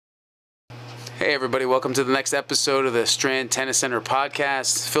Hey everybody, welcome to the next episode of the Strand Tennis Center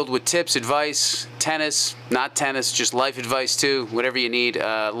podcast, filled with tips, advice, tennis, not tennis, just life advice too, whatever you need.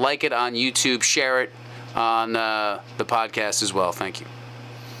 Like it on YouTube, share it on the podcast as well. Thank you.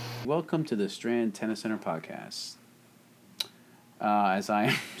 Welcome to the Strand Tennis Center podcast. As I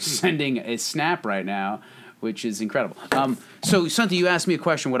am sending a snap right now, which is incredible. So, Santi, you asked me a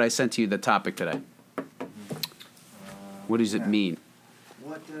question, what I sent to you, the topic today. What does it mean?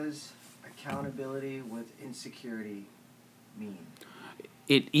 What does accountability with insecurity mean?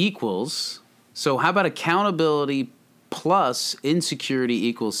 It equals, so how about accountability plus insecurity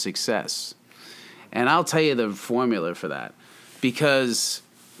equals success? And I'll tell you the formula for that. Because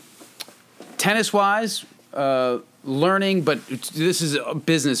tennis-wise, learning, but this is a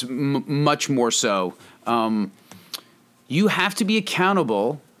business much more so. You have to be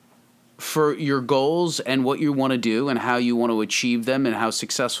accountable for your goals and what you want to do and how you want to achieve them and how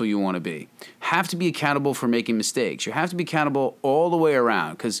successful you want to be. Have to be accountable for making mistakes. You have to be accountable all the way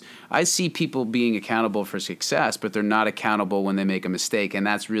around, because I see people being accountable for success, but they're not accountable when they make a mistake, and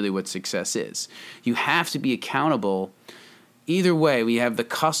that's really what success is. You have to be accountable either way. We have the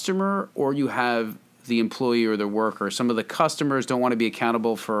customer or you have the employee or the worker. Some of the customers don't want to be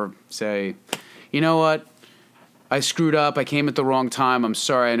accountable for, say, you know what? I screwed up. I came at the wrong time. I'm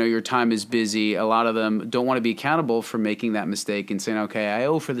sorry. I know your time is busy. A lot of them don't want to be accountable for making that mistake and saying, okay, I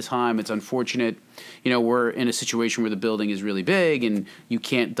owe for the time. It's unfortunate. You know, we're in a situation where the building is really big and you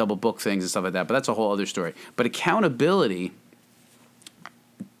can't double book things and stuff like that. But that's a whole other story. But accountability,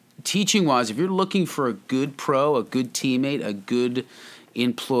 teaching-wise, if you're looking for a good pro, a good teammate, a good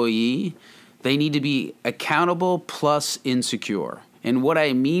employee, they need to be accountable plus insecure. And what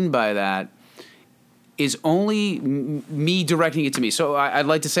I mean by that is only me directing it to me. So I'd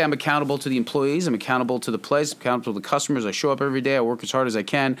like to say I'm accountable to the employees. I'm accountable to the place. I'm accountable to the customers. I show up every day. I work as hard as I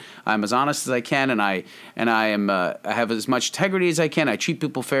can. I'm as honest as I can, and I have as much integrity as I can. I treat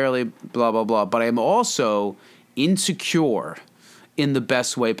people fairly. Blah blah blah. But I am also insecure in the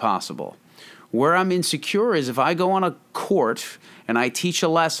best way possible. Where I'm insecure is if I go on a court and I teach a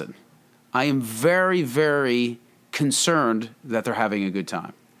lesson, I am very, very concerned that they're having a good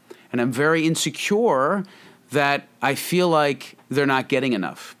time. And I'm very insecure that I feel like they're not getting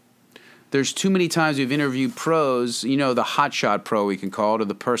enough. There's too many times we've interviewed pros, you know, the hotshot pro we can call it, or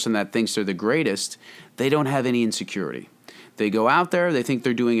the person that thinks they're the greatest. They don't have any insecurity. They go out there, they think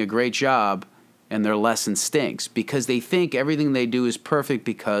they're doing a great job, and their lesson stinks because they think everything they do is perfect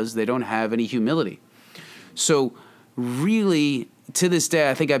because they don't have any humility. So really, to this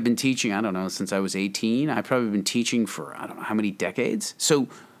day, I think I've been teaching, I don't know, since I was 18. I've probably been teaching for I don't know how many decades. So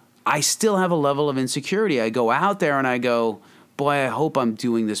I still have a level of insecurity. I go out there and I go, boy, I hope I'm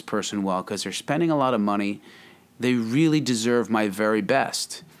doing this person well because they're spending a lot of money. They really deserve my very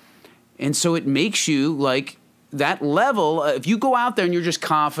best. And so it makes you like that level. If you go out there and you're just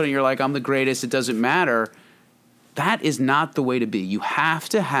confident, you're like, I'm the greatest, it doesn't matter. That is not the way to be. You have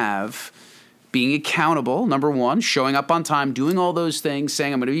to have being accountable, number one, showing up on time, doing all those things,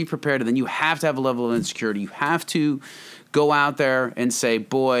 saying I'm going to be prepared, and then you have to have a level of insecurity. You have to go out there and say,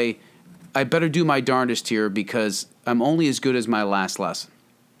 boy, I better do my darndest here because I'm only as good as my last lesson.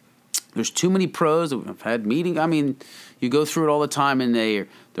 There's too many pros that I've had meetings. I mean, you go through it all the time, and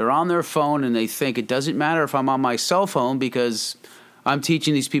they're on their phone, and they think it doesn't matter if I'm on my cell phone because I'm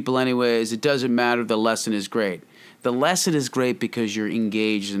teaching these people anyways. It doesn't matter if the lesson is great. The lesson is great because you're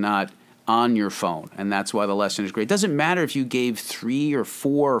engaged and not on your phone, and that's why the lesson is great. It doesn't matter if you gave 3 or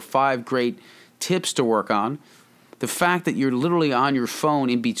 4 or 5 great tips to work on. The fact that you're literally on your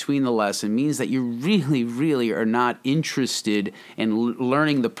phone in between the lesson means that you really, really are not interested in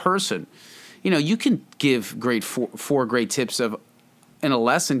learning the person. You know, you can give great four great tips in a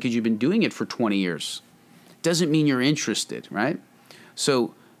lesson because you've been doing it for 20 years. Doesn't mean you're interested, right?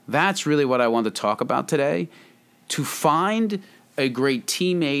 So that's really what I want to talk about today. To find a great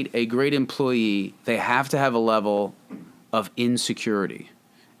teammate, a great employee, they have to have a level of insecurity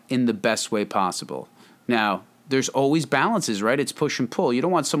in the best way possible. Now, there's always balances, right? It's push and pull. You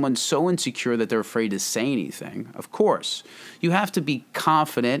don't want someone so insecure that they're afraid to say anything. Of course. You have to be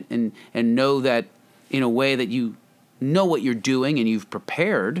confident and know that in a way that you know what you're doing and you've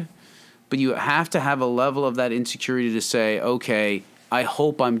prepared, but you have to have a level of that insecurity to say, okay, I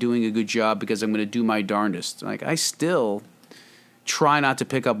hope I'm doing a good job because I'm going to do my darndest. Like, I still try not to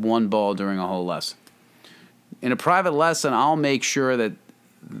pick up one ball during a whole lesson. In a private lesson, I'll make sure that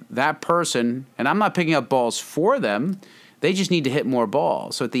that person, and I'm not picking up balls for them, they just need to hit more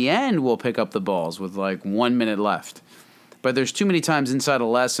balls. So at the end, we'll pick up the balls with like 1 minute left. But there's too many times inside a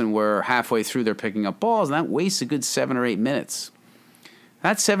lesson where halfway through they're picking up balls, and that wastes a good 7 or 8 minutes.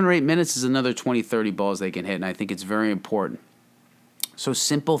 that 7 or 8 minutes is another 20, 30 balls they can hit, and I think it's very important. So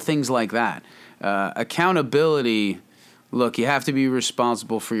simple things like that. Accountability, look, you have to be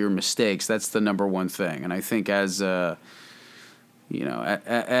responsible for your mistakes. That's the number one thing. And I think as an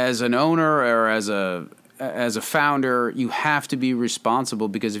owner or as a founder, you have to be responsible,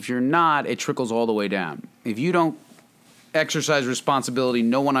 because if you're not, it trickles all the way down. If you don't exercise responsibility,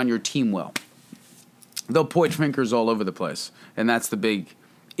 no one on your team will. They'll point fingers all over the place, and that's the big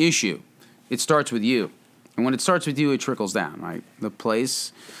issue. It starts with you. And when it starts with you, it trickles down, right?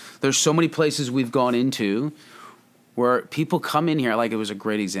 There's so many places we've gone into where people come in here, like it was a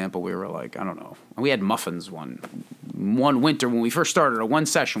great example. We were like, I don't know, we had muffins one winter when we first started. One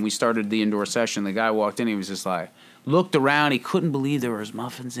session, we started the indoor session. The guy walked in, he was just like, looked around, he couldn't believe there was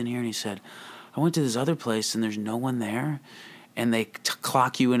muffins in here, and he said, I went to this other place and there's no one there. And they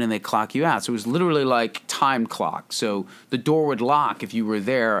clock you in and they clock you out. So it was literally like timed clock. So the door would lock if you were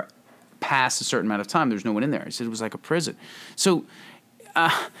there past a certain amount of time. There's no one in there. He said it was like a prison. So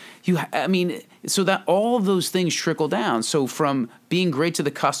so that all of those things trickle down. So from being great to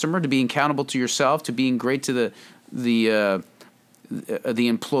the customer, to being accountable to yourself, to being great to the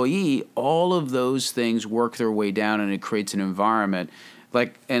employee, all of those things work their way down, and it creates an environment.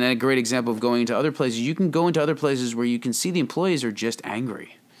 And a great example of going into other places, you can go into other places where you can see the employees are just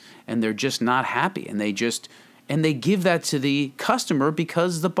angry, and they're just not happy, and they give that to the customer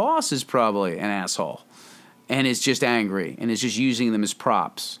because the boss is probably an asshole, and is just angry, and is just using them as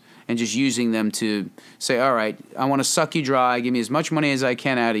props, and just using them to say, all right, I want to suck you dry, give me as much money as I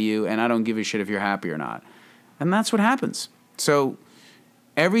can out of you, and I don't give a shit if you're happy or not. And that's what happens. So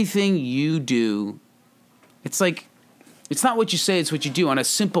everything you do, it's not what you say, it's what you do. On a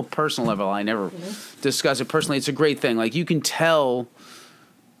simple personal level, I never discuss it personally. It's a great thing. Like, you can tell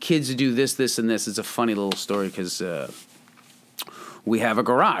kids to do this, this, and this. It's a funny little story because we have a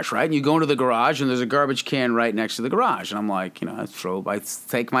garage, right? And you go into the garage, and there's a garbage can right next to the garage. And I'm like, I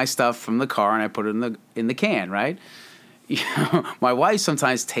take my stuff from the car and I put it in the can, right? My wife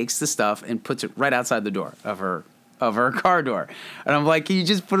sometimes takes the stuff and puts it right outside the door of her car door. And I'm like, can you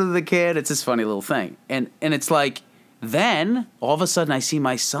just put it in the can? It's this funny little thing. And it's like, then, all of a sudden, I see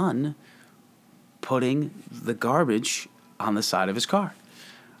my son putting the garbage on the side of his car.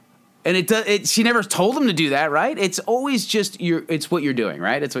 And she never told him to do that, right? It's always just, it's what you're doing,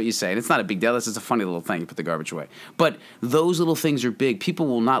 right? It's what you say. And it's not a big deal. It's just a funny little thing. You put the garbage away. But those little things are big. People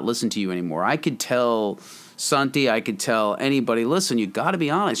will not listen to you anymore. I could tell Santi, I could tell anybody, listen, you got to be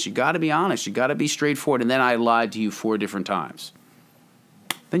honest. You got to be honest. You got to be straightforward. And then I lied to you 4 different times.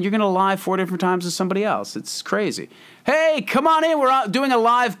 Then you're going to lie 4 different times to somebody else. It's crazy. Hey, come on in. We're doing a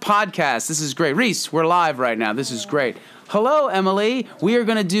live podcast. This is great. Reese, we're live right now. This is great. Hello, Emily. We are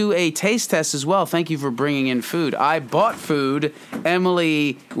going to do a taste test as well. Thank you for bringing in food. I bought food.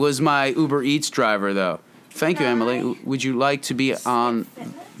 Emily was my Uber Eats driver, though. Thank you, Emily. Would you like to be on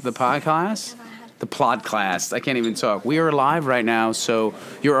the podcast? The podcast. I can't even talk. We are live right now, so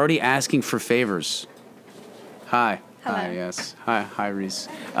you're already asking for favors. Hi. Hello. Hi, yes. Hi, Reese.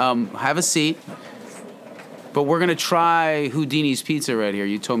 Have a seat. But we're going to try Houdini's Pizza right here.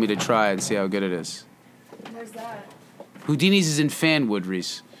 You told me to try it and see how good it is. Where's that? Houdini's is in Fanwood,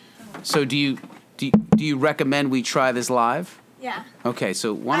 Reese. So do you recommend we try this live? Yeah. Okay,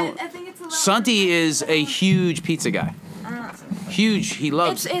 so I think it's a little... Santi is a huge pizza guy. Huge. He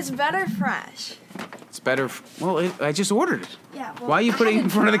loves... It's better fresh. It's better... I just ordered it. Yeah. Well, Why are you putting it in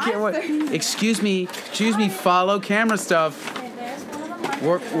front of the camera? Excuse me, follow camera stuff. Okay, there's one of them.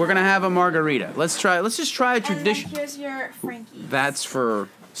 We're going to have a margarita. Let's just try a tradition. And then here's your Frankie. That's for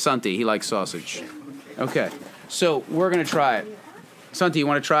Santi. He likes sausage. Okay. So we're going to try it. Santi, you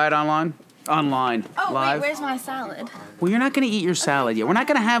want to try it online? Online. Oh, live? wait, where's my salad? Well, you're not going to eat your salad yet. We're not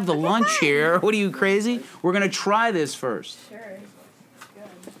going to have the lunch here. What are you, crazy? We're going to try this first. Sure.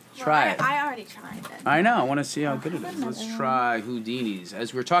 Try it. I already tried it. I know. I want to see how good it is. Let's try Houdini's.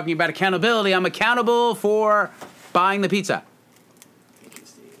 As we're talking about accountability, I'm accountable for buying the pizza.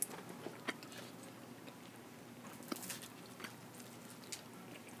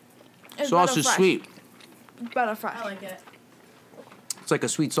 Sauce is sweet. Better fresh. I like it. It's like a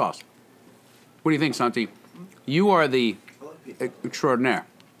sweet sauce. What do you think, Santi? You are the extraordinaire.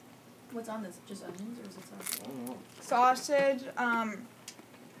 What's on this? Just onions or is it sauce? Sausage,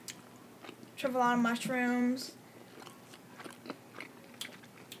 truffaut mushrooms,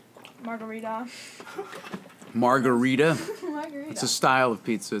 margarita. Margarita? Margarita. It's a style of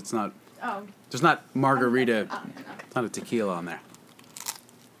pizza. It's not... Oh. There's not margarita. Oh, no. Not a tequila on there.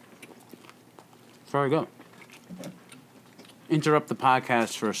 Very good. Interrupt the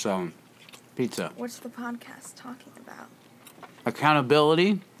podcast for some pizza. What's the podcast talking about?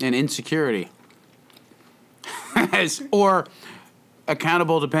 accountability and insecurity. Or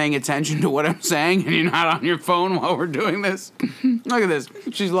accountable to paying attention to what I'm saying and you're not on your phone while we're doing this. Look at this.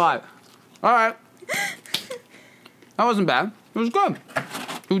 She's live. All right. That wasn't bad. It was good.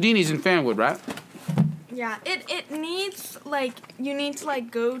 Houdini's in Fanwood, right? Yeah, it needs, like, you need to,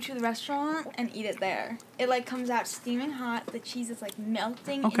 like, go to the restaurant and eat it there. It, like, comes out steaming hot. The cheese is, like,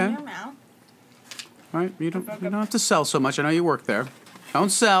 melting Okay. in your mouth. All right. You don't have to sell so much. I know you work there. Don't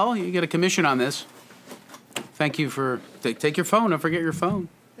sell. You get a commission on this. Thank you for... Take your phone. Don't forget your phone.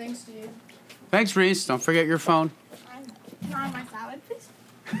 Thanks, dude. Thanks, Reese. Don't forget your phone. Can I have my salad, please?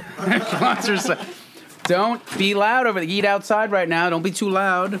 Don't be loud over there. Eat outside right now. Don't be too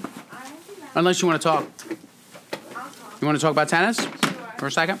loud. I don't do that. Unless you want to talk. I'll talk. You want to talk about tennis Sure. for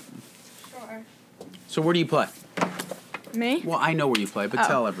a second? Sure. So where do you play? Me? Well, I know where you play, but Oh.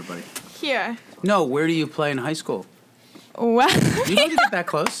 tell everybody. Here. No, where do you play in high school? You don't have to get that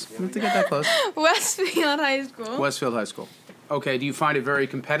close. You don't have to get that close. Westfield High School. Westfield High School. Okay, do you find it very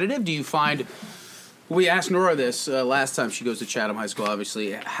competitive? Do you find... We asked Nora this last time she goes to Chatham High School,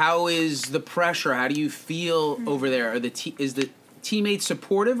 obviously. How is the pressure? How do you feel over there? Is the teammates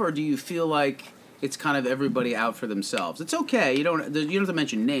supportive, or do you feel like it's kind of everybody out for themselves? It's okay. You don't have to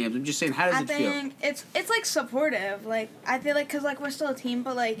mention names. I'm just saying, how does I it feel? think it's like supportive. Like I feel like because like we're still a team,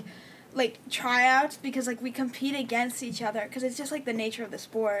 but like tryouts because like we compete against each other because it's just like the nature of the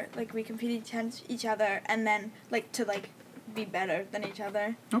sport. Like we compete against each other and then like to like be better than each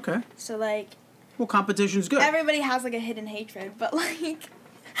other. Okay. So like Well, competition's good. everybody has like a hidden hatred, but like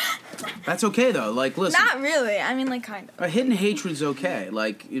That's okay, though. Like, listen. not really. I mean like kind of. A hidden hatred's okay.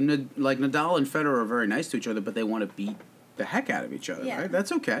 Like Nadal and Federer are very nice to each other, but they want to beat the heck out of each other, Yeah. right?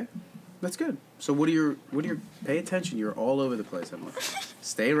 That's okay. That's good. So what are your pay attention. You're all over the place, Emily.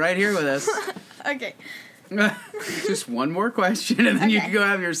 Stay right here with us. Okay. Just one more question, and then you Okay. can go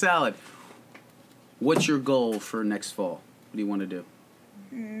have your salad. What's your goal for next fall? What do you want to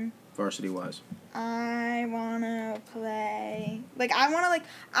do? Varsity-wise. I wanna play. Like I wanna like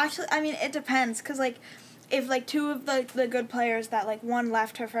actually. I mean it depends because like if like two of the good players that like one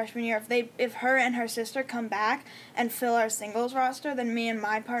left her freshman year if her and her sister come back and fill our singles roster, then me and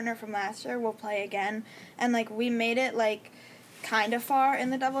my partner from last year will play again. And like we made it like kind of far in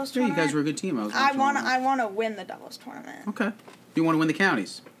the doubles Yeah, you tournament. guys were a good team. I wanna win the doubles tournament. Okay. You want to win the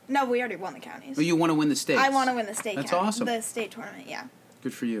counties? No, we already won the counties. Or you want to win the states? I want to win the state. That's county, awesome. The state tournament. Yeah.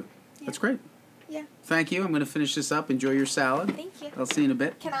 Good for you. Yeah. That's great. Yeah. Thank you. I'm going to finish this up. Enjoy your salad. Thank you. I'll see you in a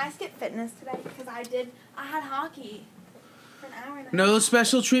bit. Can I skip fitness today? Because I had hockey for an hour and a half. No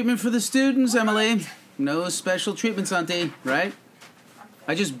special treatment for the students, Emily. No special treatment, Santi, right?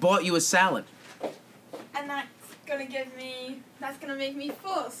 I just bought you a salad. And that's gonna make me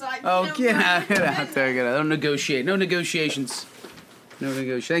full, so I Oh, don't get mind out, get out fitness. there, get out. Don't negotiate. No negotiations. No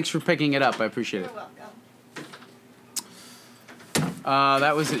negotiations. Thanks for picking it up. I appreciate You're it. welcome.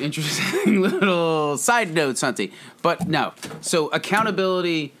 That was an interesting little side note, Santi. But no. So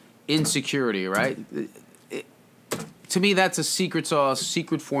accountability, insecurity, right? To me, that's a secret sauce,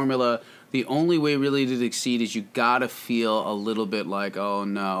 secret formula. The only way really to succeed is you gotta feel a little bit like, oh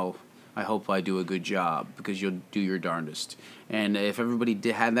no, I hope I do a good job, because you'll do your darndest. And if everybody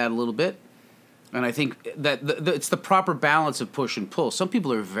had that a little bit, and I think that it's the proper balance of push and pull. Some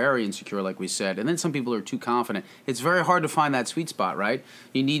people are very insecure, like we said, and then some people are too confident. It's very hard to find that sweet spot, right?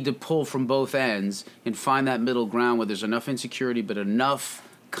 You need to pull from both ends and find that middle ground where there's enough insecurity but enough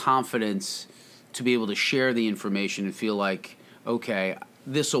confidence to be able to share the information and feel like, okay,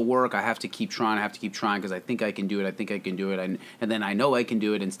 this will work. I have to keep trying because I think I can do it. And then I know I can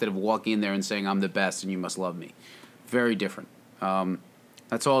do it instead of walking in there and saying I'm the best and you must love me. Very different.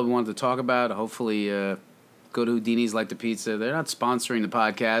 That's all we wanted to talk about. Hopefully, go to Houdini's Like the Pizza. They're not sponsoring the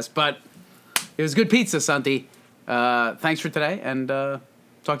podcast, but it was good pizza, Santi. Thanks for today, and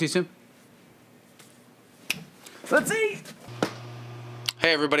talk to you soon. Let's eat!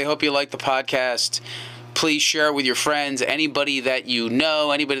 Hey, everybody. Hope you like the podcast. Please share it with your friends, anybody that you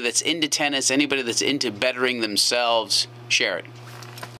know, anybody that's into tennis, anybody that's into bettering themselves. Share it.